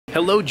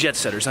Hello, Jet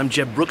Setters. I'm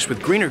Jeb Brooks with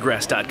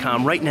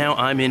greenergrass.com. Right now,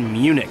 I'm in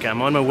Munich.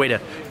 I'm on my way to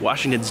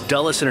Washington's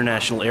Dulles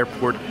International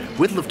Airport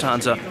with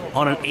Lufthansa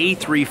on an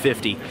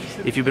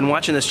A350. If you've been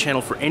watching this channel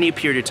for any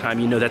period of time,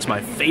 you know that's my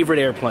favorite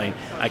airplane.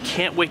 I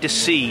can't wait to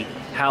see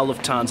how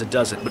Lufthansa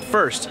does it. But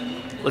first,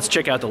 let's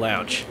check out the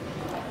lounge.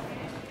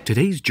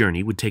 Today's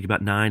journey would take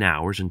about 9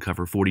 hours and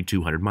cover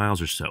 4,200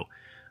 miles or so.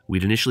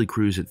 We'd initially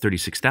cruise at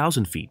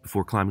 36,000 feet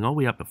before climbing all the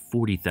way up to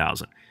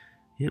 40,000.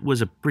 It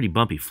was a pretty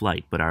bumpy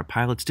flight, but our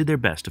pilots did their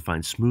best to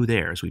find smooth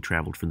air as we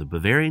traveled from the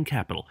Bavarian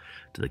capital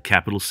to the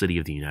capital city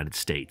of the United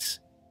States.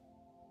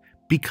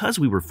 Because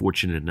we were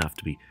fortunate enough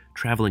to be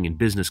traveling in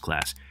business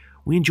class,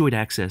 we enjoyed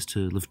access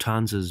to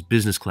Lufthansa's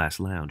business class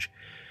lounge.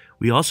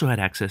 We also had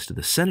access to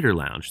the Senator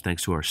Lounge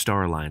thanks to our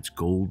Star Alliance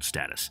Gold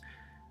status.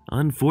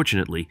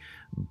 Unfortunately,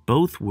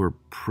 both were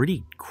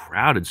pretty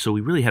crowded, so we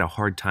really had a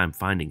hard time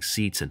finding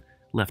seats and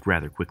left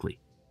rather quickly.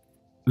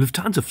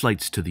 Lufthansa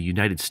flights to the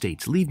United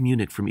States leave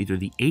Munich from either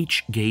the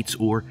H gates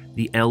or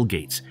the L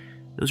gates.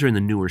 Those are in the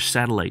newer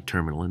satellite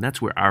terminal, and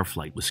that's where our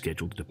flight was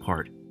scheduled to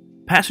depart.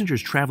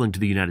 Passengers traveling to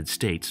the United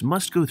States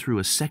must go through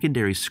a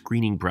secondary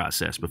screening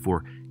process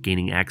before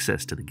gaining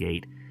access to the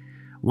gate.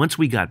 Once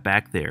we got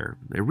back there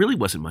really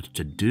wasn't much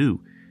to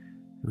do.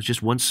 It was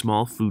just one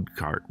small food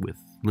cart with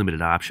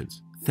limited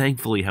options.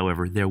 Thankfully,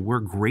 however, there were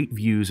great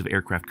views of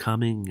aircraft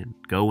coming and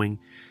going,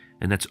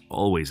 and that's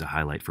always a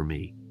highlight for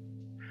me.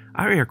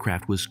 Our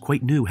aircraft was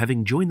quite new,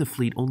 having joined the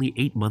fleet only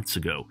 8 months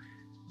ago.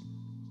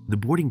 The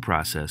boarding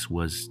process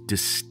was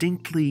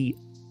distinctly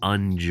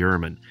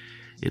un-German.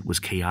 It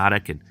was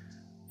chaotic, and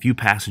few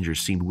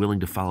passengers seemed willing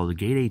to follow the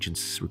gate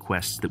agent's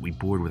requests that we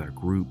board with our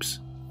groups.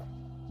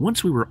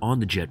 Once we were on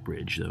the jet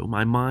bridge, though,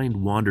 my mind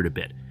wandered a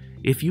bit.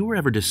 If you were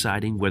ever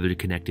deciding whether to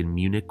connect in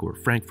Munich or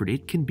Frankfurt,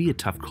 it can be a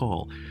tough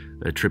call.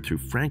 A trip through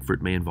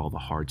Frankfurt may involve a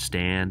hard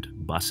stand,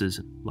 buses,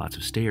 and lots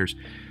of stairs.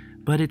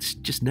 But it's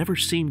just never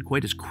seemed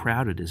quite as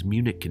crowded as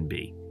Munich can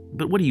be.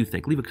 But what do you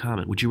think? Leave a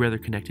comment. Would you rather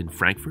connect in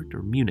Frankfurt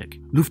or Munich?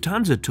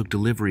 Lufthansa took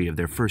delivery of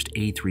their first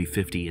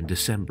A350 in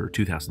December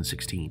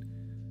 2016.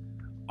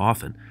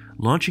 Often,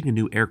 launching a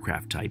new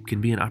aircraft type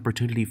can be an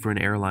opportunity for an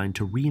airline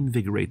to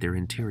reinvigorate their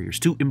interiors,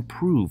 to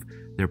improve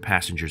their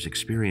passengers'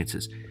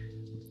 experiences.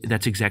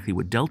 That's exactly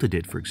what Delta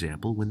did, for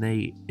example, when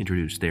they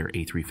introduced their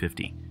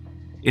A350.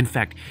 In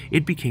fact,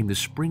 it became the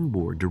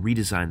springboard to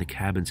redesign the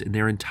cabins in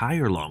their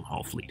entire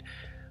long-haul fleet.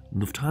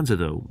 Lufthansa,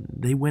 though,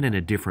 they went in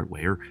a different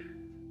way, or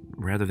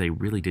rather they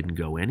really didn't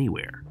go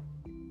anywhere.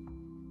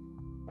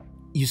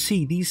 You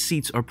see, these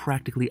seats are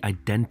practically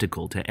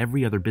identical to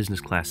every other business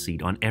class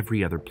seat on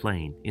every other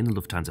plane in the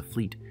Lufthansa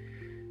fleet.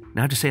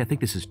 Now, to say I think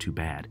this is too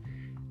bad.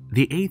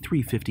 The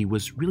A350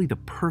 was really the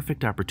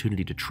perfect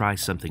opportunity to try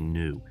something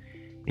new.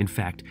 In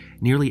fact,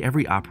 nearly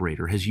every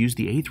operator has used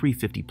the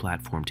A350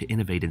 platform to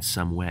innovate in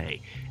some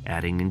way,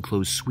 adding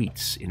enclosed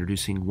suites,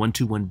 introducing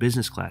one-to-one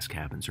business class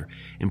cabins, or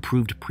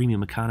improved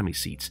premium economy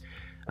seats.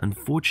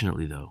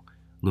 Unfortunately, though,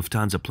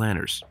 Lufthansa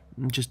planners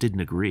just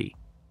didn't agree.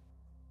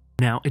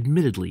 Now,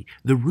 admittedly,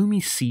 the roomy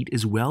seat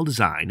is well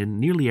designed and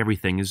nearly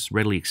everything is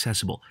readily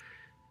accessible.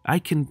 I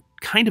can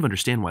kind of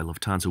understand why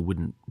Lufthansa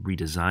wouldn't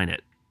redesign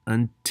it,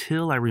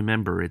 until I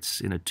remember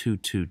it's in a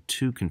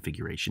 222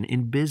 configuration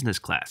in business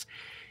class.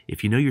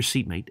 If you know your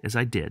seatmate, as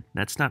I did,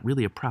 that's not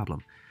really a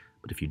problem.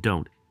 But if you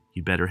don't,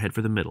 you better head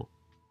for the middle.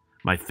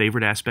 My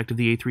favorite aspect of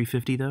the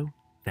A350, though?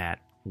 That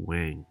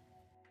wing.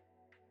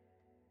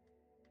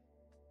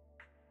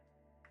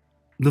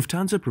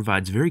 Lufthansa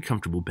provides very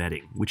comfortable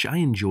bedding, which I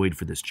enjoyed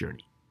for this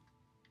journey.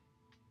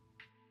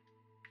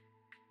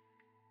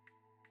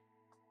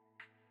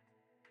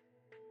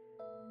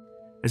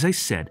 As I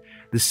said,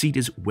 the seat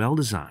is well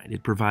designed.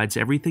 It provides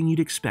everything you'd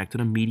expect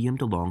on a medium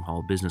to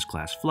long-haul business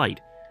class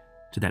flight.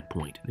 To that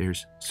point,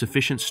 there's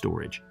sufficient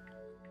storage.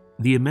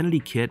 The amenity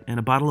kit and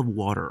a bottle of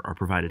water are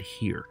provided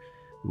here.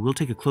 We'll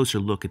take a closer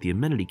look at the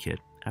amenity kit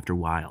after a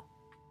while.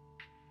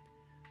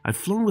 I've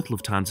flown with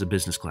Lufthansa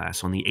business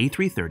class on the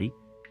A330,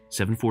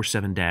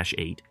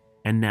 747-8,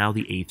 and now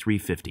the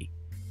A350.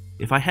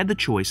 If I had the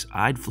choice,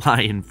 I'd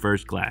fly in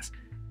first class.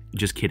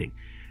 Just kidding.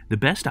 The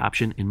best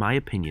option, in my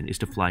opinion, is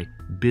to fly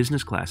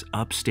business class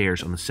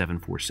upstairs on the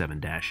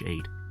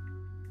 747-8.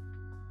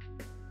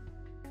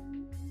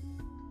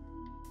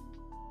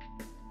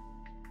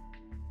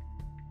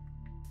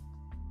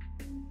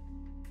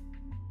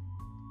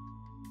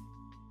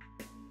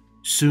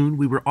 Soon,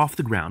 we were off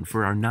the ground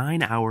for our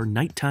 9-hour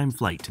nighttime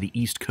flight to the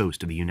east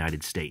coast of the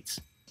United States.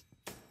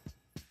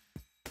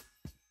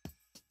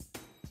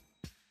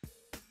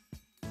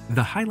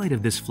 The highlight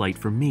of this flight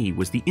for me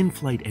was the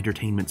in-flight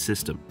entertainment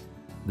system.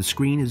 The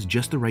screen is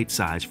just the right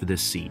size for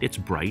this seat. It's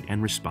bright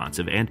and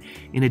responsive, and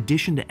in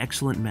addition to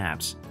excellent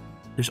maps,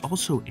 there's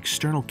also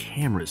external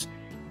cameras.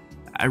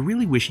 I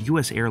really wish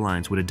US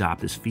airlines would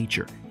adopt this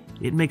feature.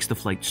 It makes the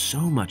flight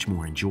so much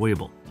more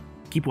enjoyable.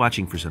 Keep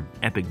watching for some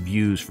epic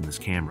views from this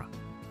camera.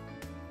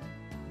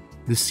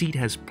 The seat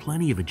has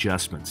plenty of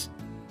adjustments,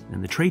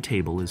 and the tray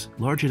table is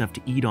large enough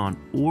to eat on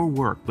or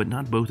work, but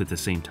not both at the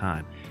same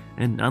time.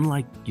 And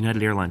unlike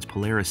United Airlines'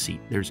 Polaris seat,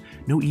 there's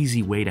no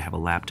easy way to have a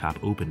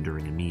laptop open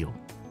during a meal.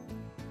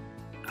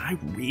 I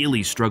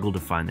really struggled to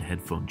find the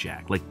headphone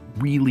jack, like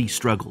really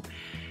struggled.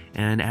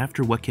 And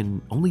after what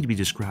can only be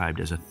described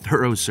as a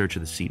thorough search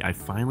of the seat, I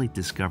finally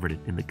discovered it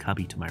in the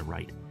cubby to my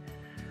right.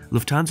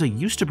 Lufthansa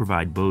used to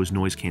provide Bose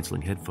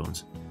noise-canceling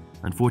headphones.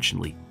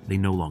 Unfortunately, they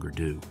no longer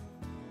do.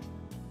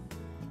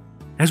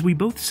 As we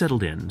both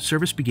settled in,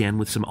 service began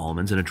with some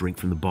almonds and a drink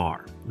from the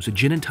bar. It was a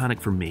gin and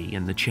tonic for me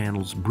and the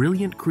channel's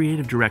brilliant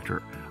creative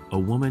director, a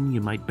woman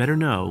you might better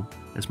know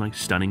as my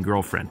stunning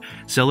girlfriend,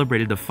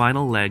 celebrated the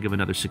final leg of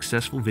another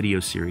successful video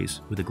series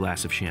with a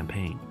glass of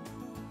champagne.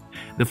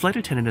 The flight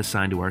attendant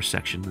assigned to our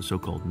section, the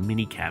so-called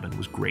mini cabin,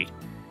 was great.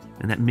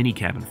 And that mini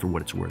cabin, for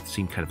what it's worth,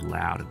 seemed kind of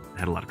loud and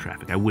had a lot of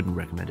traffic. I wouldn't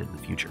recommend it in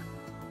the future.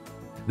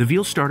 The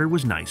veal starter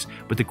was nice,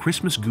 but the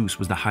Christmas Goose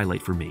was the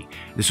highlight for me.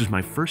 This was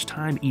my first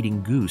time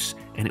eating goose,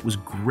 and it was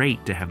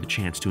great to have the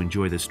chance to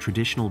enjoy this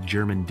traditional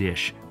German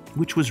dish,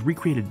 which was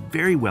recreated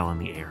very well in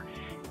the air.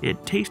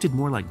 It tasted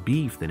more like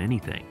beef than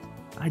anything.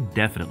 I'd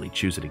definitely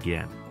choose it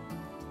again.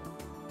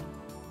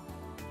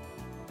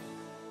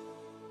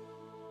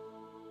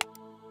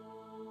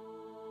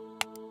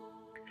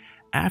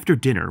 After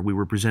dinner, we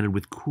were presented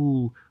with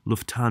cool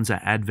Lufthansa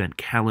advent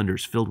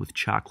calendars filled with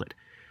chocolate.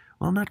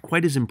 While not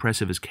quite as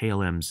impressive as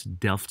KLM's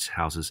Delft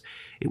houses,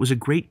 it was a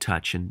great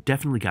touch and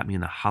definitely got me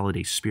in the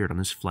holiday spirit on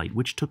this flight,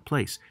 which took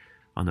place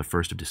on the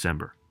 1st of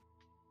December.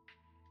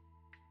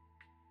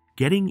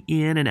 Getting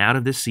in and out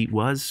of this seat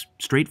was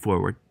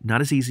straightforward,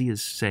 not as easy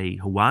as, say,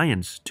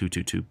 Hawaiian's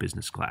 222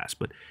 business class,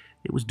 but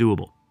it was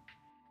doable.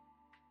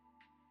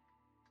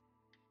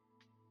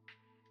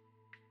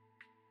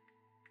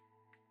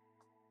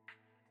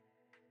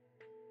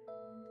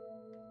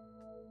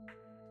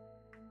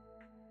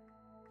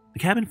 The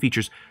cabin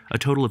features a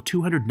total of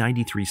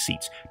 293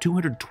 seats.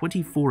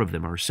 224 of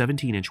them are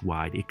 17-inch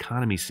wide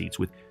economy seats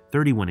with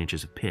 31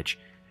 inches of pitch.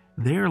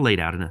 They're laid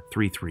out in a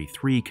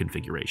 333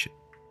 configuration.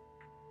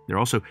 There are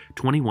also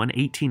 21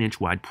 18-inch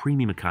wide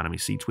premium economy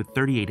seats with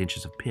 38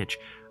 inches of pitch,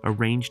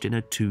 arranged in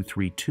a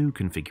 232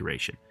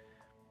 configuration.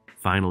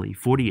 Finally,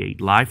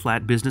 48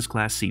 lie-flat business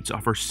class seats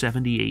offer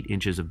 78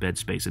 inches of bed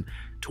space and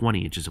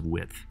 20 inches of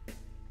width.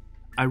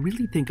 I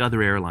really think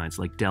other airlines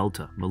like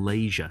Delta,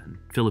 Malaysia, and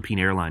Philippine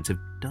Airlines have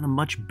done a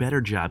much better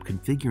job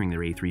configuring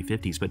their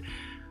A350s, but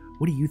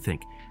what do you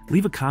think?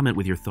 Leave a comment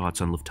with your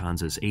thoughts on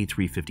Lufthansa's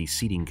A350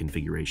 seating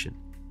configuration.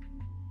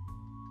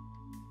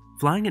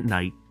 Flying at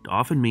night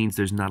often means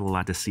there's not a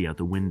lot to see out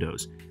the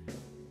windows,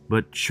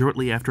 but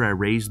shortly after I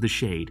raised the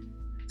shade,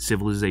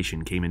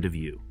 civilization came into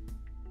view.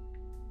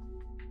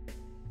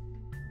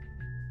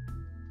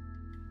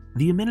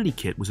 The amenity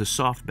kit was a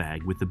soft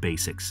bag with the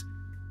basics.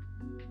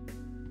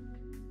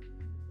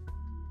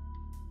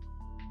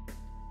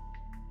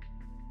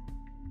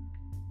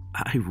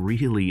 I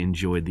really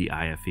enjoyed the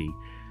IFE.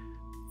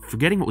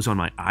 Forgetting what was on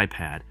my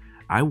iPad,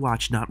 I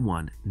watched not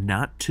one,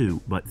 not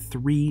two, but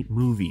 3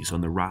 movies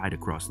on the ride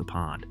across the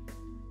pond.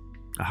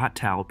 A hot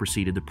towel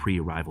preceded the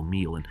pre-arrival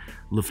meal, and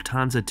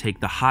Lufthansa take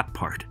the hot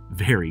part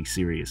very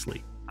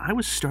seriously. I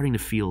was starting to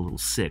feel a little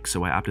sick,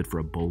 so I opted for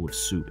a bowl of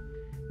soup.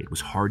 It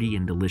was hearty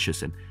and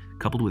delicious, and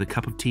coupled with a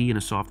cup of tea and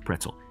a soft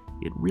pretzel,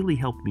 it really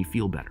helped me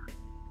feel better.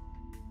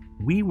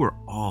 We were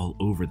all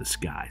over the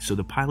sky, so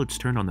the pilots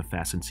turned on the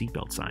fasten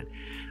seatbelt sign.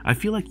 I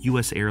feel like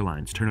U.S.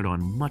 airlines turn it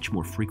on much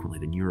more frequently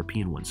than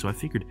European ones, so I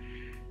figured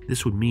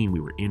this would mean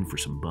we were in for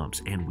some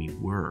bumps, and we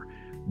were.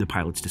 The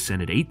pilots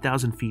descended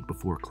 8,000 feet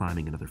before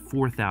climbing another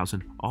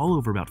 4,000, all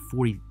over about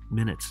 40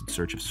 minutes in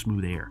search of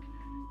smooth air.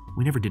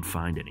 We never did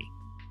find any.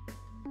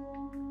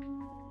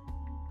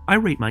 I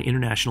rate my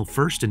international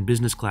first and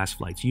business class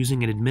flights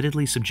using an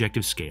admittedly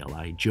subjective scale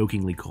I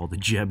jokingly call the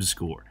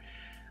JebScore.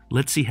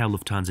 Let's see how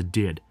Lufthansa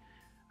did.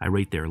 I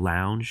rate their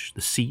lounge,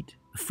 the seat,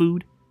 the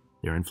food,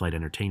 their in-flight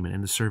entertainment,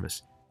 and the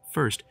service.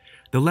 First,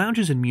 the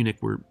lounges in Munich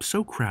were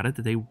so crowded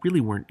that they really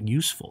weren't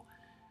useful.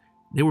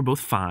 They were both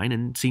fine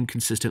and seemed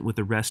consistent with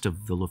the rest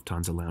of the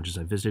Lufthansa lounges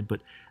I visited,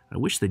 but I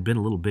wish they'd been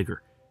a little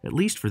bigger, at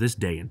least for this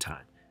day and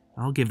time.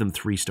 I'll give them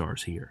 3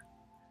 stars here.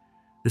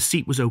 The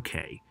seat was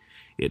okay.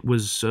 It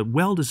was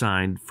well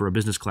designed for a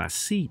business class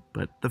seat,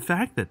 but the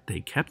fact that they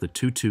kept the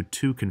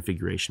 222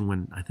 configuration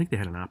when I think they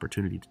had an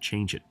opportunity to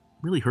change it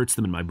really hurts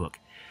them in my book.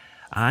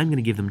 I'm going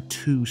to give them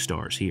 2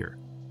 stars here.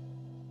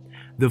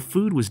 The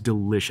food was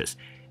delicious.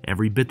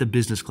 Every bit the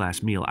business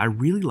class meal. I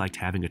really liked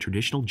having a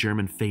traditional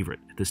German favorite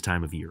at this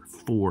time of year.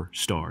 4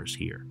 stars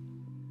here.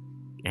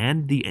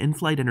 And the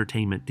in-flight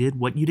entertainment did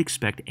what you'd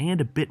expect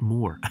and a bit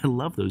more. I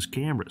love those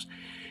cameras.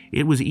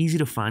 It was easy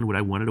to find what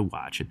I wanted to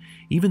watch, and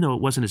even though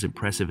it wasn't as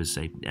impressive as,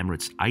 say,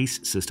 Emirates'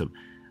 ICE system,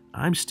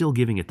 I'm still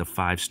giving it the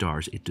 5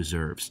 stars it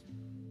deserves.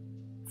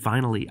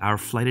 Finally, our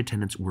flight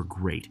attendants were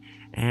great,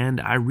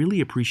 and I really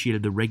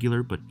appreciated the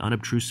regular but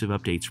unobtrusive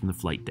updates from the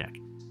flight deck.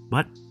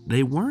 But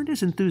they weren't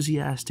as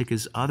enthusiastic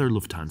as other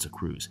Lufthansa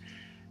crews.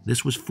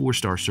 This was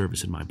 4-star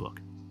service in my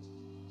book.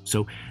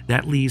 So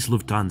that leaves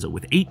Lufthansa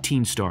with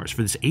 18 stars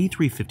for this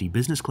A350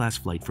 business class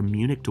flight from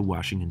Munich to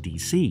Washington,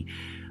 D.C.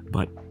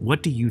 But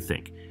what do you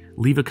think?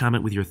 Leave a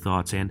comment with your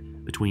thoughts,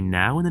 and between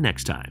now and the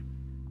next time,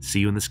 see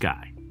you in the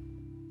sky.